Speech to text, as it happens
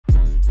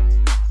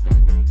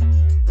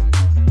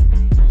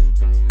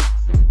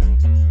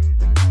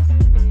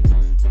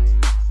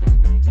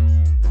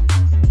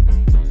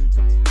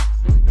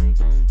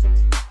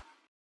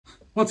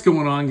What's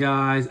going on,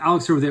 guys?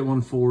 Alex here with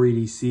 814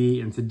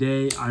 EDC, and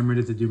today I'm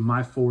ready to do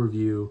my full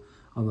review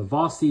on the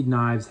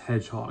Vosteed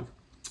Hedgehog.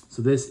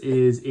 So this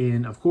is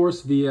in, of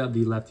course, via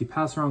the Lefty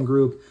passaround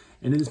group,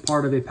 and it is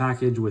part of a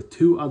package with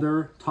two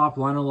other top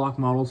liner lock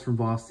models from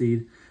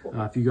Vosteed.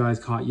 If you guys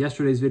caught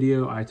yesterday's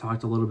video, I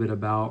talked a little bit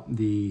about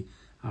the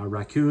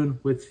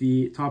raccoon with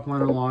the top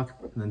liner lock,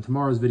 and then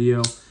tomorrow's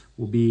video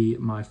will be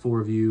my full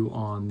review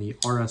on the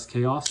RS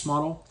Chaos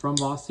model from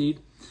Vosteed.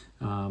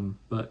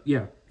 But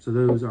yeah, so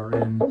those are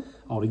in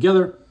all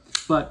together.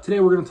 But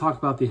today we're going to talk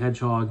about the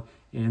Hedgehog,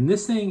 and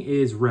this thing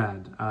is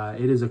rad.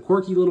 It is a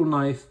quirky little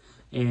knife,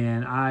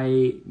 and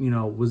I,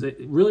 was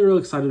really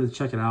excited to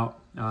check it out.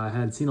 I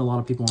had seen a lot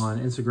of people on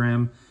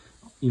Instagram,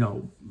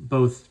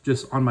 both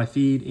just on my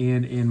feed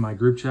and in my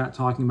group chat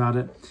talking about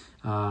it.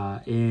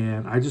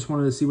 And I just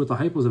wanted to see what the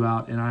hype was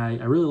about, and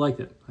I really liked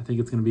it. I think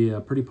it's going to be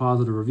a pretty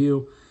positive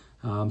review.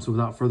 So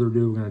without further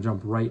ado, we're going to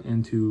jump right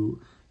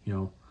into,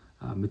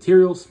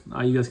 materials.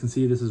 You guys can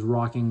see this is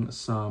rocking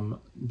some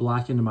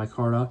black into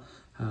micarta.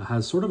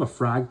 Has sort of a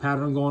frag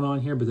pattern going on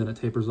here, but then it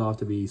tapers off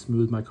to be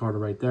smooth micarta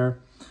right there.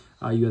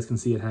 You guys can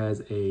see it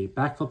has a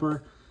back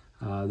flipper.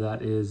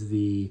 That is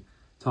the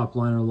top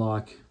liner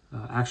lock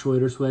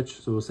actuator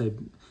switch. So we'll say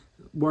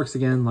works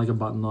again like a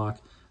button lock.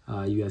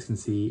 You guys can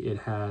see it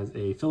has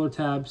a filler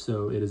tab,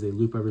 so it is a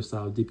loop over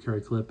style deep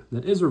carry clip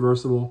that is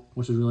reversible,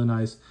 which is really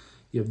nice.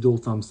 You have dual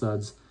thumb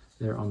studs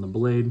there on the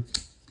blade.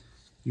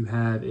 You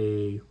have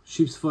a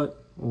sheep's foot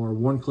or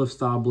Warncliffe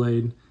style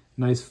blade,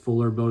 nice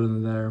fuller built into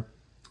there.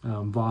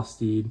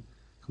 Vosteed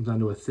comes down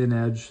to a thin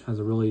edge, has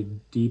a really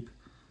deep,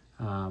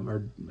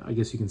 or I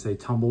guess you can say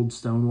tumbled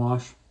stone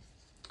wash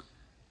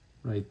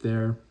right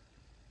there.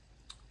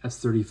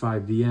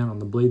 S35 VN on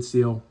the blade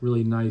seal,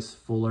 really nice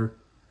fuller,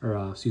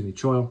 or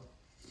choil.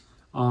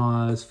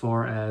 As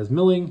far as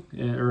milling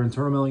or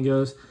internal milling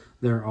goes,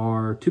 there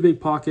are two big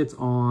pockets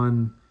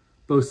on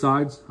both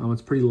sides.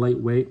 It's pretty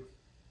lightweight.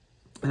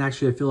 And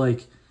actually, I feel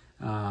like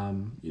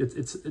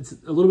it's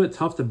a little bit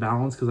tough to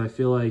balance because I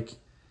feel like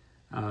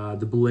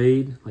the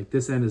blade, like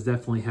this end is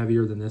definitely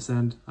heavier than this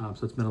end. So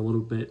it's been a little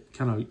bit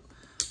kind of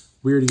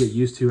weird to get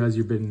used to as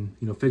you've been,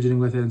 fidgeting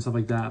with it and stuff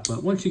like that.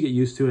 But once you get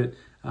used to it,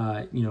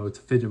 it's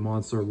a fidget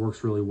monster. It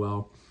works really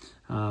well.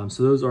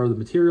 So those are the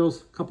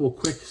materials. A couple of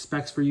quick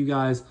specs for you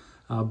guys.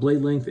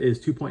 Blade length is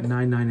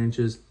 2.99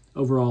 inches.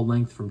 Overall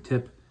length from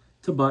tip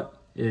to butt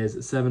is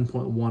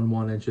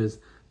 7.11 inches.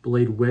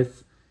 Blade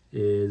width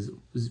is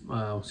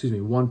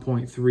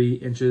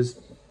 1.3 inches.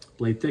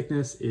 Blade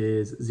thickness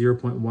is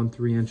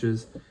 0.13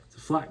 inches. It's a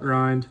flat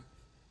grind.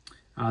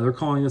 They're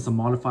calling this a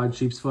modified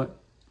sheep's foot,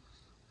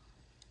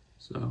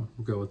 so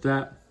we'll go with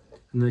that.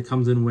 And then it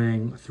comes in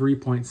weighing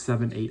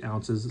 3.78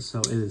 ounces, so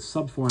it is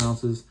sub 4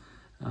 ounces,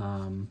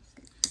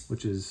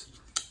 which is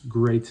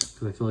great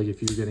because I feel like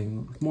if you're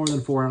getting more than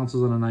 4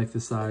 ounces on a knife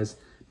this size,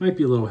 it might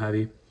be a little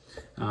heavy.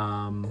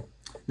 Now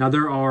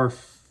there are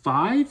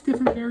 5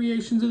 different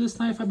variations of this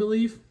knife, I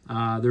believe.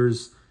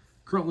 There's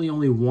currently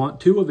only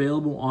two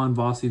available on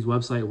Vosteed's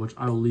website, which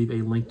I will leave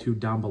a link to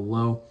down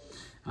below.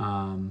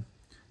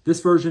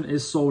 This version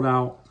is sold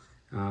out,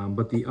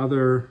 but the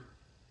other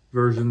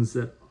versions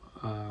that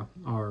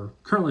are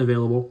currently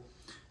available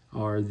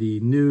are the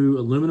new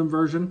aluminum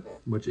version,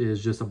 which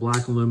is just a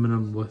black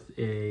aluminum with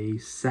a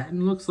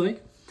satin, looks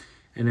like,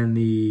 and then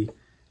the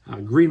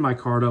green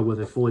micarta with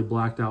a fully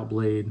blacked out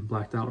blade,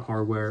 blacked out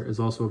hardware is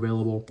also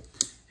available.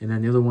 And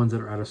then the other ones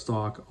that are out of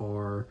stock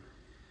are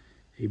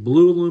a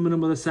blue aluminum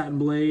with a satin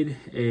blade,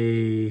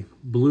 a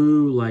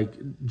blue like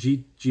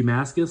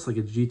Damascus, like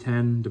a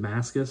G10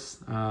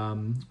 Damascus,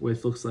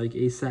 with looks like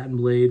a satin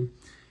blade,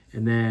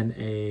 and then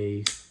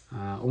a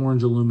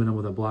orange aluminum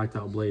with a blacked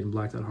out blade and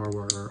blacked out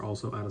hardware are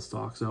also out of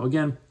stock. So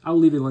again, I'll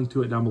leave a link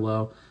to it down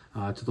below,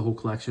 to the whole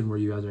collection where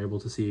you guys are able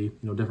to see,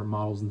 different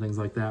models and things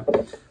like that.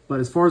 But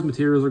as far as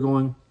materials are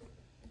going,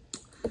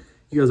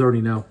 you guys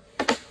already know,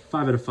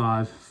 5 out of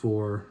 5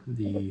 for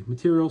the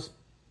materials.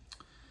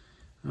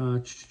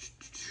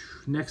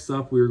 Next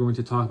up, we're going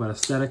to talk about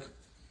aesthetic.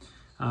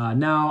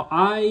 Now,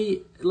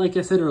 like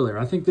I said earlier,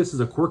 I think this is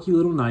a quirky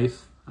little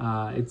knife.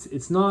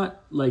 It's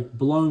not like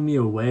blowing me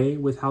away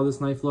with how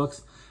this knife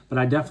looks, but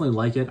I definitely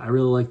like it. I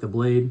really like the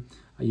blade.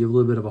 You have a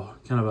little bit of a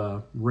kind of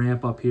a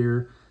ramp up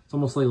here. It's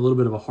almost like a little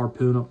bit of a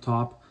harpoon up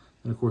top.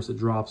 And of course, it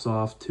drops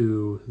off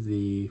to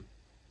the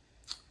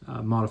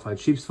modified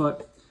sheep's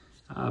foot.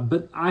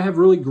 But I have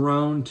really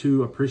grown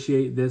to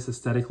appreciate this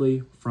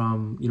aesthetically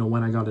from,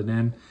 when I got it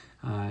in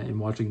and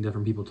watching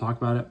different people talk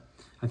about it.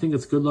 I think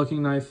it's a good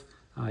looking knife.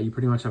 You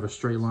pretty much have a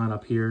straight line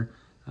up here.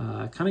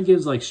 Kind of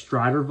gives like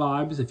Strider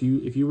vibes. If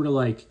you were to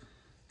like,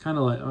 kind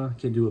of like, I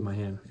can't do it with my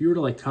hand. If you were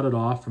to like cut it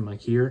off from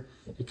like here,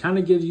 it kind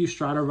of gives you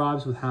Strider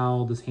vibes with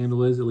how this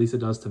handle is, at least it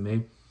does to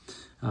me.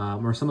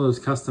 Or some of those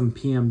custom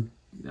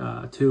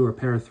PM2 or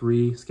Para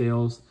 3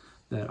 scales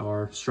that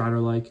are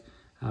Strider-like.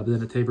 But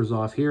then it tapers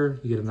off here.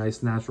 You get a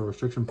nice natural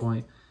restriction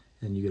point,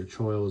 and you get a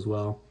choil as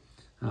well.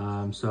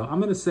 So I'm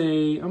going to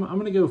say, I'm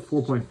going to go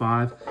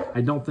 4.5.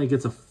 I don't think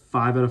it's a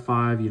 5 out of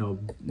 5,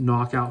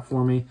 knockout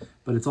for me,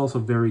 but it's also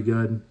very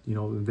good,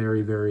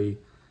 very, very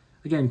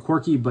again,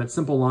 quirky but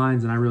simple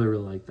lines, and I really,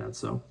 really like that.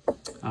 So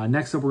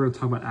next up, we're going to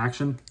talk about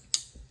action.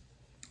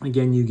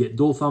 Again, you get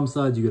dual thumb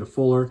studs, you get a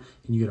fuller,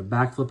 and you get a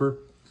back flipper,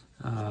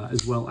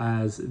 as well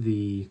as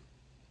the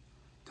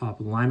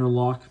top liner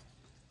lock.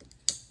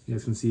 You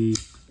guys can see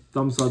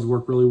thumb studs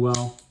work really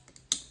well.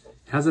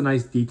 It has a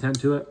nice detent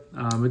to it.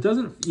 It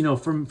doesn't, you know,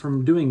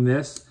 from doing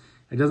this,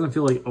 it doesn't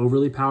feel like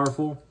overly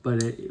powerful,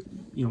 but it,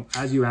 you know,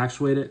 as you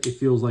actuate it, it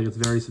feels like it's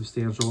very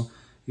substantial.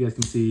 You guys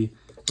can see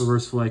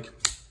reverse flick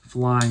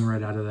flying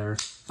right out of there.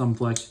 Thumb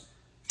flick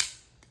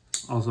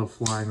also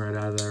flying right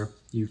out of there.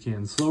 You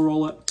can slow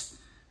roll it.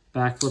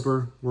 Back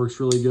flipper works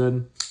really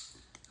good.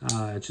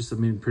 It's just, I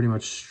mean, pretty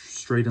much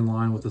straight in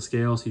line with the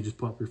scale. So you just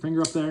put your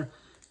finger up there,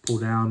 pull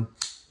down,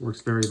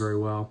 works very, very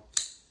well.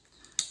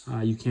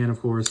 You can, of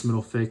course,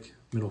 middle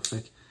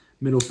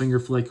finger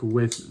flick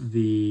with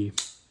the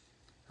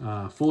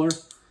fuller.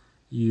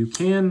 You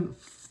can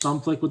thumb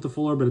flick with the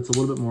fuller, but it's a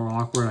little bit more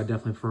awkward. I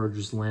definitely prefer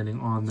just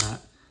landing on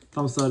that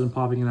thumb stud and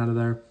popping it out of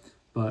there.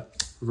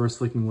 But reverse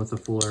flicking with the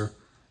fuller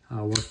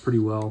works pretty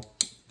well.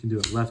 You can do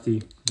it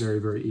lefty very,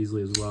 very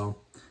easily as well.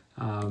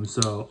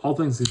 So all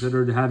things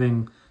considered,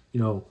 having, you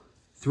know,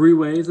 3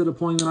 ways of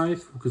deploying the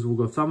knife, because we'll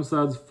go thumb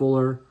studs,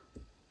 fuller,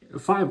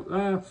 4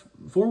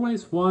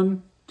 ways,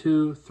 1,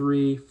 2,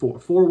 3, 4.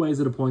 4 ways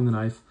of deploying the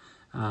knife.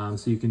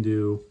 So you can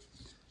do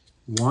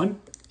 1,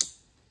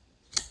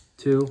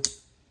 2,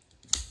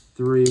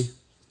 3,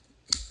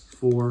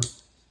 4,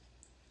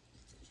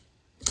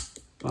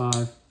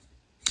 5,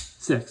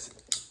 6,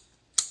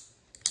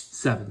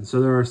 7.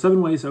 So there are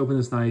 7 ways to open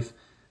this knife.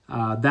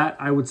 That,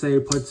 I would say,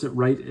 puts it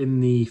right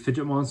in the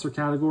fidget monster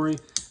category,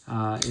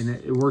 and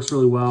it works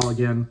really well.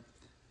 Again,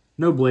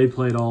 no blade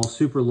play at all,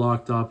 super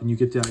locked up, and you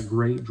get that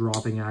great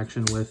dropping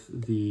action with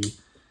the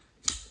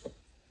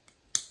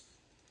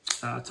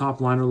top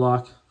liner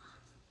lock,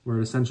 where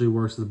it essentially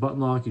works as a button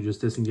lock. You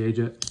just disengage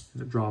it,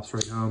 and it drops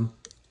right home.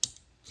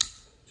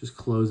 Just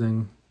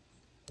closing.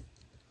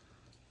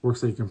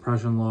 Works like a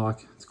compression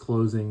lock. It's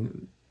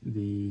closing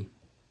the,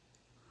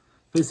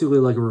 basically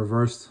like a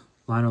reversed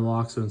liner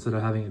lock. So instead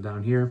of having it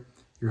down here,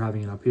 you're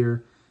having it up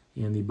here,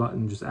 and the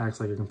button just acts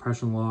like a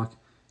compression lock,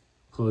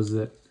 closes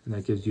it, and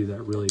that gives you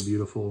that really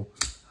beautiful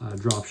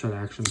drop shot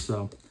action.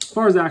 So as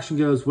far as action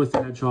goes with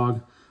the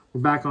Hedgehog,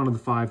 we're back onto the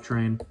 5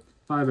 train.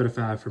 5 out of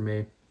 5 for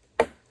me.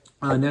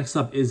 Next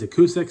up is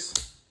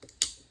acoustics.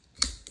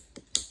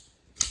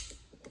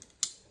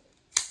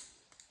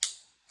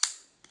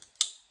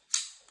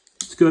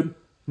 It's good.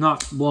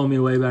 Not blowing me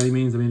away by any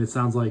means. I mean, it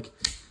sounds like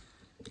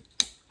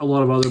a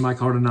lot of other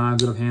micarta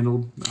knives that I've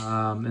handled.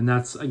 And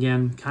that's,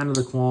 again, kind of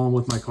the qualm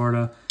with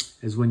micarta,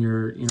 is when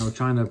you're, you know,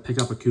 trying to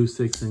pick up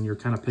acoustics and you're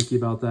kind of picky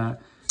about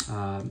that.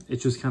 It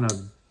just kind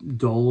of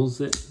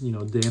dulls it, you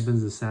know,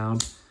 dampens the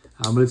sound.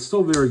 But it's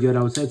still very good.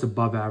 I would say it's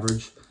above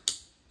average.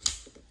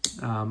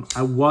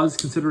 I was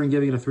considering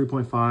giving it a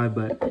 3.5,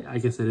 but I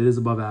guess it is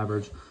above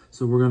average.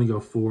 So we're going to go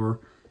 4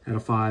 out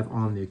of 5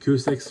 on the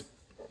acoustics.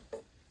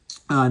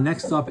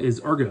 Next up is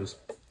ergos.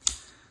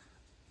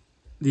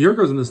 The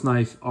ergos in this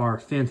knife are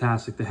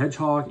fantastic. The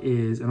Hedgehog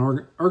is an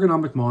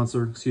ergonomic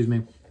monster,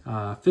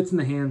 fits in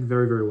the hand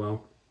very, very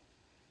well.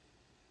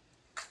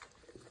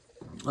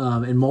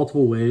 In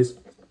multiple ways.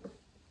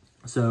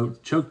 So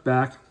choked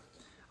back.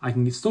 I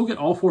can still get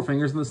all 4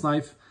 fingers in this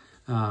knife.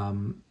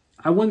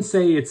 I wouldn't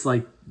say it's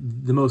like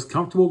the most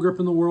comfortable grip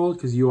in the world,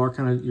 because you are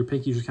kind of, your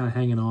pinky's just kind of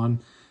hanging on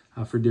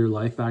for dear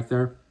life back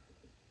there.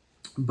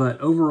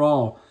 But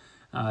overall,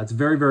 it's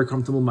very, very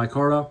comfortable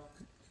micarta.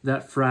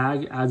 That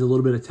frag adds a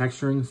little bit of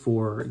texturing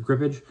for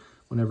grippage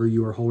whenever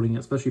you are holding it,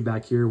 especially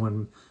back here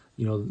when,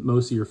 you know,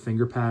 most of your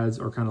finger pads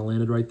are kind of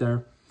landed right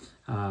there.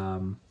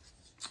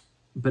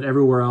 But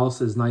everywhere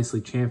else is nicely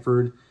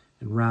chamfered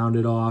and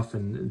rounded off,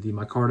 and the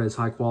micarta is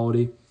high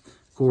quality.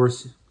 Of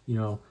course, you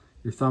know,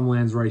 your thumb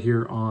lands right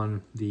here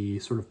on the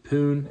sort of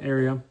poon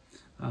area.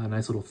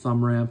 Nice little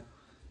thumb ramp.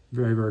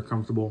 Very, very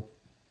comfortable.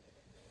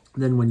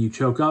 Then when you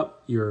choke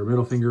up, your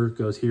middle finger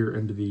goes here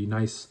into the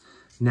nice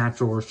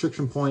natural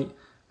restriction point.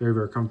 Very,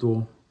 very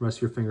comfortable. Rest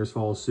of your fingers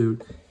follow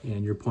suit,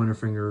 and your pointer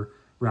finger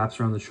wraps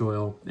around the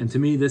choil. And to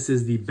me, this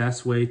is the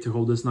best way to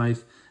hold this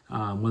knife,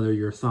 whether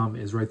your thumb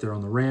is right there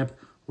on the ramp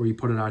or you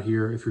put it out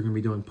here if you're going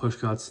to be doing push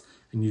cuts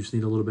and you just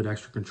need a little bit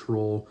extra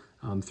control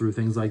through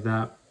things like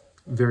that.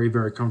 Very,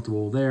 very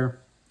comfortable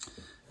there.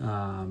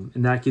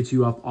 And that gets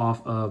you up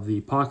off of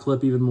the pot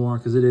clip even more,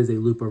 because it is a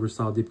loop over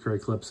style deep carry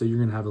clip. So you're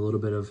going to have a little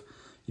bit of,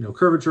 you know,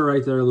 curvature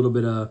right there, a little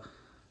bit of,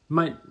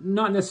 might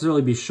not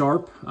necessarily be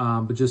sharp,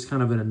 but just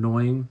kind of an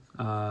annoying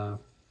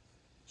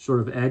sort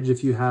of edge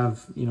if you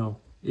have, you know,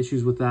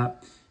 issues with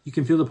that. You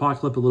can feel the pot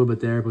clip a little bit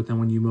there, but then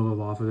when you move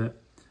off of it,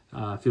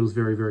 it feels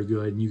very, very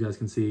good. And you guys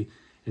can see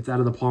it's out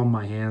of the palm of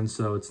my hand,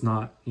 so it's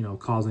not, you know,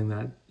 causing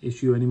that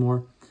issue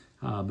anymore.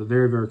 But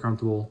very, very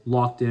comfortable,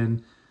 locked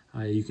in.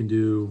 You can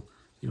do,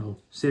 you know,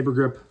 saber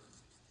grip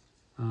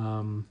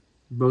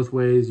both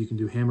ways. You can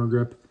do hammer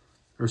grip,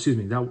 or excuse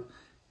me, that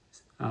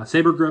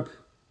saber grip,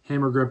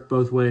 hammer grip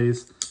both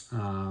ways.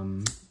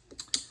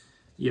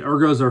 yeah,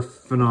 ergos are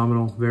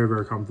phenomenal, very,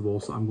 very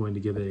comfortable. So I'm going to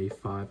give it a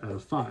 5 out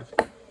of 5.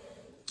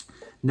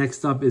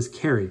 Next up is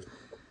carry.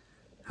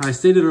 I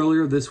stated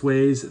earlier, this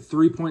weighs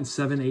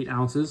 3.78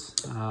 ounces,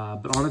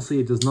 but honestly,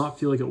 it does not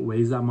feel like it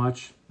weighs that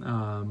much.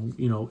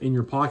 You know, in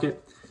your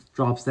pocket,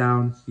 drops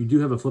down. You do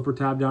have a flipper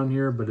tab down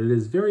here, but it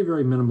is very,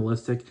 very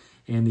minimalistic,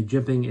 and the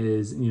jimping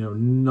is, you know,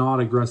 not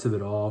aggressive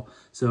at all.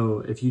 So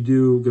if you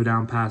do go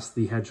down past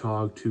the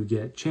Hedgehog to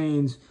get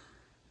change,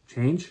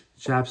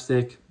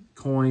 chapstick,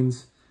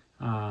 coins,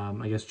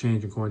 I guess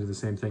change and coins are the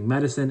same thing,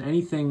 medicine,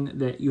 anything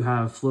that you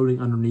have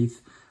floating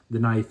underneath the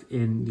knife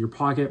in your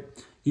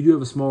pocket, you do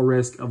have a small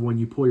risk of when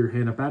you pull your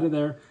hand up out of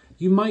there,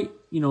 you might,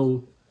 you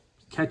know,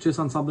 catch this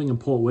on something and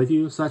pull it with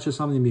you. So that's just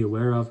something to be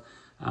aware of.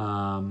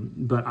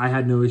 But I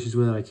had no issues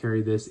with it. I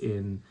carried this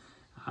in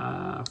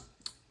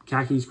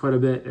khakis quite a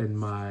bit, and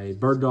my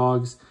bird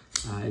dogs,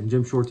 and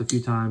gym shorts a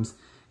few times.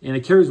 And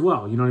it carries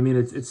well, you know what I mean?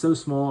 It's so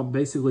small,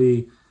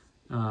 basically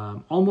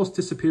almost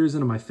disappears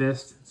into my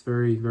fist. It's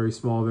very, very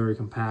small, very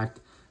compact,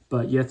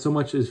 but yet so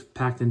much is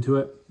packed into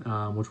it,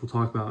 which we'll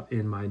talk about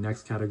in my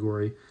next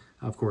category.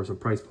 Of course, a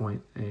price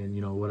point and,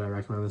 you know, what I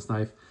recommend this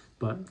knife,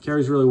 but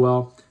carries really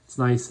well. It's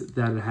nice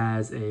that it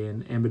has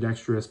an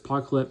ambidextrous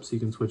pot clip, so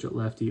you can switch it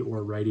lefty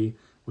or righty,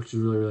 which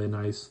is really, really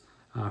nice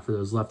for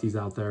those lefties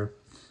out there.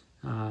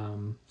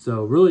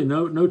 So really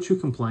no true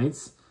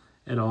complaints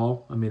at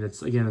all. I mean,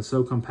 it's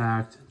so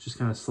compact, it just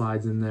kind of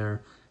slides in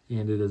there,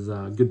 and it is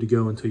good to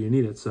go until you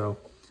need it. So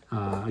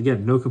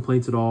again, no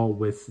complaints at all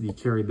with the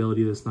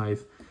carryability of this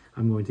knife.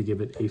 I'm going to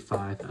give it a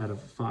 5 out of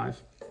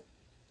 5.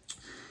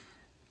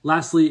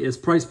 Lastly is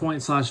price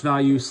point /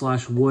 value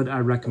 / would I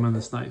recommend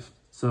this knife.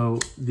 So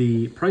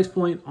the price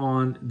point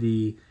on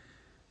the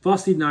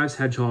Vosteed Knives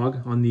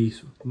Hedgehog on the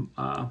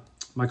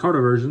micarta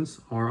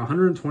versions are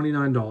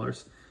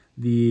 $129.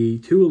 The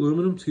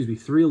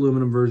 3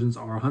 aluminum versions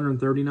are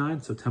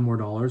 $139, so $10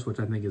 more, which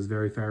I think is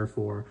very fair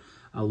for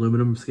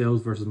aluminum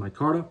scales versus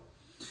micarta.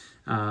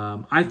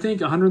 I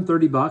think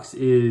 $130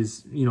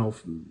 is, you know,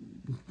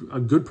 a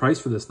good price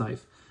for this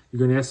knife.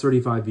 You're getting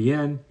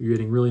S35VN, you're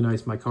getting really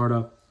nice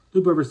micarta,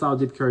 loop over style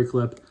dip carry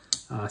clip,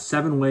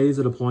 7 ways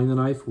of deploying the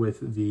knife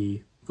with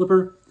the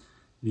flipper,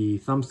 the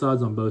thumb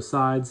studs on both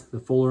sides,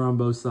 the fuller on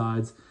both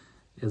sides,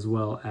 as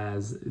well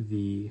as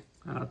the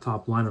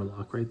top liner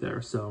lock right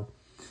there. So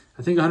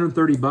I think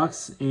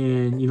 $130,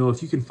 and you know,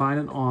 if you can find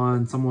it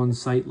on someone's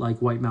site like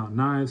White Mountain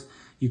Knives,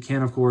 you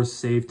can of course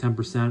save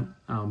 10%.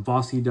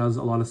 Vosteed does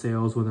a lot of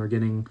sales when they're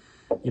getting,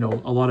 you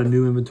know, a lot of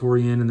new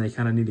inventory in and they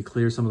kind of need to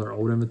clear some of their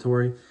old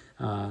inventory.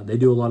 They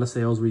do a lot of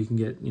sales where you can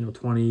get, you know,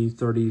 20,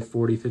 30,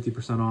 40,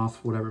 50%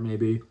 off, whatever it may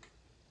be.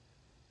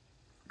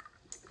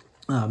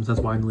 So that's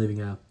why I'm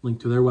leaving a link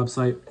to their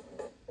website.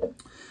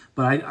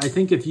 But I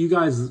think if you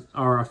guys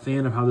are a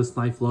fan of how this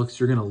knife looks,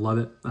 you're going to love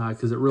it,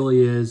 because it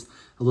really is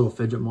a little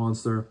fidget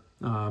monster.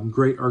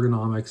 Great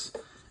ergonomics,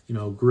 you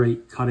know,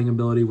 great cutting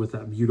ability with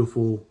that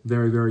beautiful,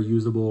 very, very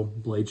usable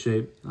blade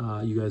shape.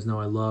 You guys know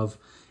I love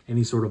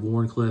any sort of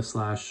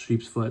Warncliffe /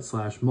 sheep's foot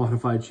 /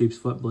 modified sheep's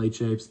foot blade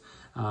shapes.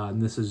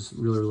 And this is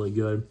really, really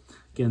good.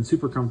 Again,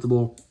 super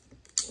comfortable.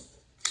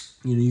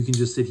 You know, you can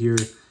just sit here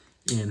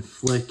and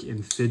flick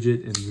and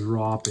fidget and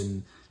drop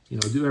and, you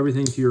know, do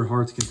everything to your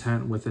heart's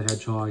content with the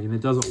Hedgehog, and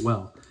it does it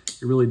well.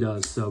 It really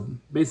does. So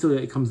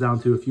basically it comes down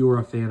to, if you are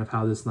a fan of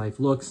how this knife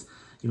looks,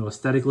 you know,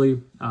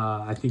 aesthetically,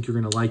 I think you're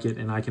going to like it,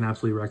 and I can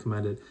absolutely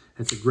recommend it.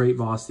 It's a great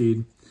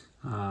Vosteed.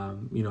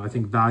 You know, I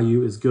think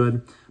value is good.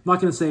 I'm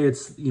not going to say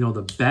it's, you know,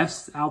 the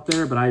best out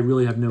there, but I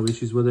really have no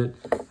issues with it.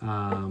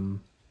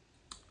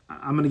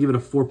 I'm going to give it a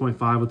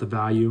 4.5 with the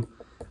value.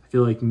 I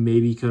feel like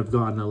maybe could have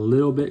gotten a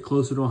little bit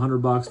closer to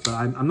 $100, but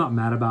I'm not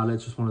mad about it.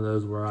 It's just one of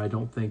those where I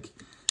don't think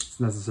it's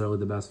necessarily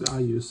the best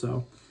value.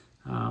 So,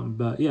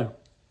 but yeah,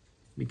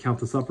 let me count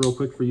this up real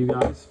quick for you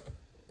guys.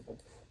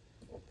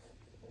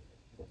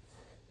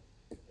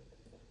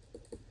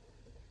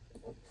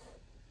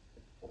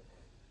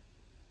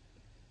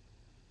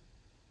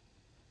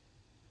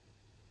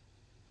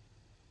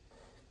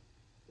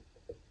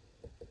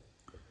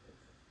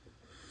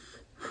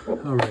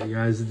 Alright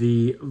guys,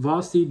 the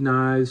Vosteed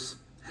Knives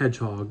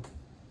Hedgehog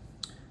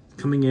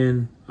coming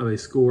in of a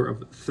score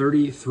of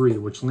 33,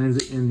 which lands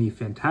it in the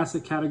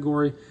fantastic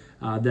category.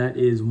 That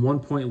is 1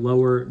 point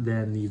lower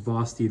than the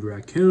Vosteed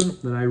Raccoon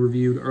that I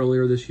reviewed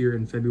earlier this year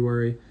in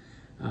February.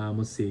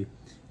 Let's see,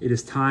 it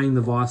is tying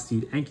the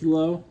Vosteed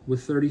Ankylo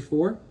with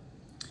 34.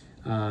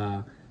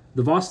 The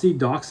Vosteed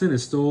Dachshund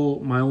is still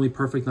my only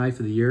perfect knife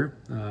of the year,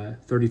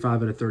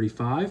 35 out of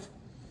 35.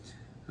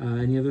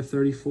 Any other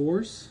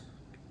 34s?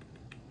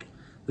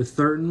 The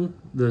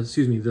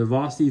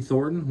Vosteed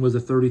Thornton was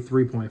a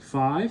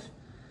 33.5.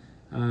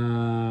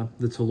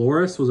 The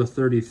Taloris was a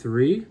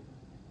 33.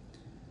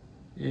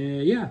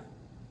 Yeah.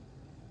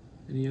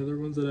 Any other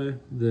ones that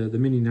the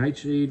Mini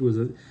Nightshade was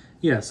a,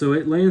 yeah, so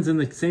it lands in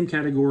the same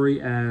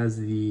category as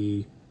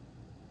the,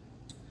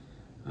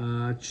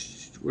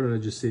 what did I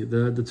just say?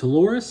 The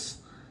Taloris,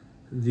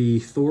 the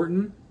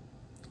Thornton,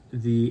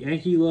 the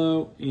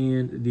Ankylo,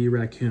 and the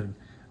Raccoon.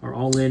 are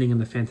all landing in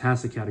the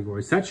fantastic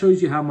category. So that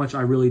shows you how much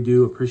I really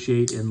do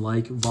appreciate and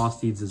like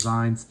Vosteed's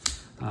designs,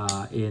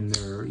 in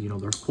their,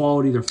 their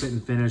quality, their fit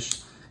and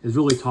finish is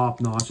really top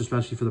notch,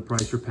 especially for the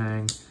price you're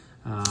paying.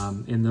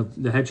 And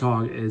the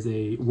Hedgehog is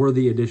a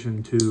worthy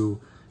addition to,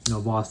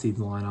 Vosteed's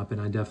lineup,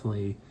 and I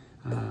definitely,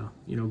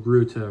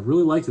 grew to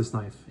really like this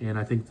knife, and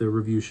I think the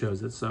review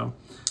shows it. So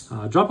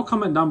drop a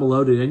comment down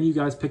below. Did any of you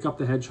guys pick up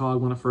the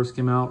Hedgehog when it first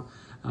came out?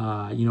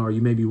 Or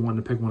you maybe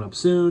wanting to pick one up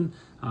soon?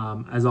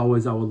 As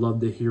always, I would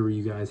love to hear what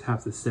you guys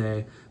have to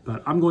say,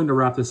 but I'm going to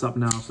wrap this up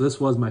now. So this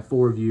was my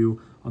full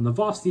review on the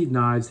Vosteed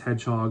Knives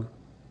Hedgehog.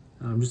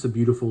 Just a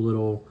beautiful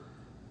little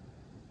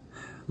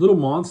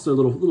monster,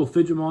 little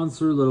fidget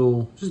monster,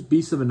 just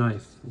beast of a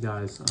knife,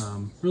 guys.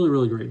 Really,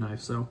 really great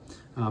knife. So,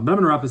 but I'm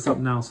going to wrap this up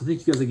now. So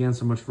thank you guys again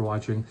so much for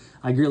watching.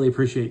 I greatly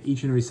appreciate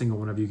each and every single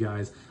one of you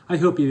guys. I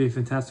hope you have a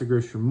fantastic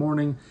rest of your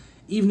morning,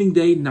 evening,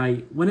 day,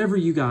 night, whenever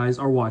you guys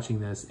are watching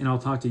this, and I'll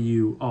talk to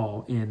you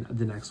all in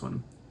the next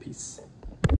one. Peace.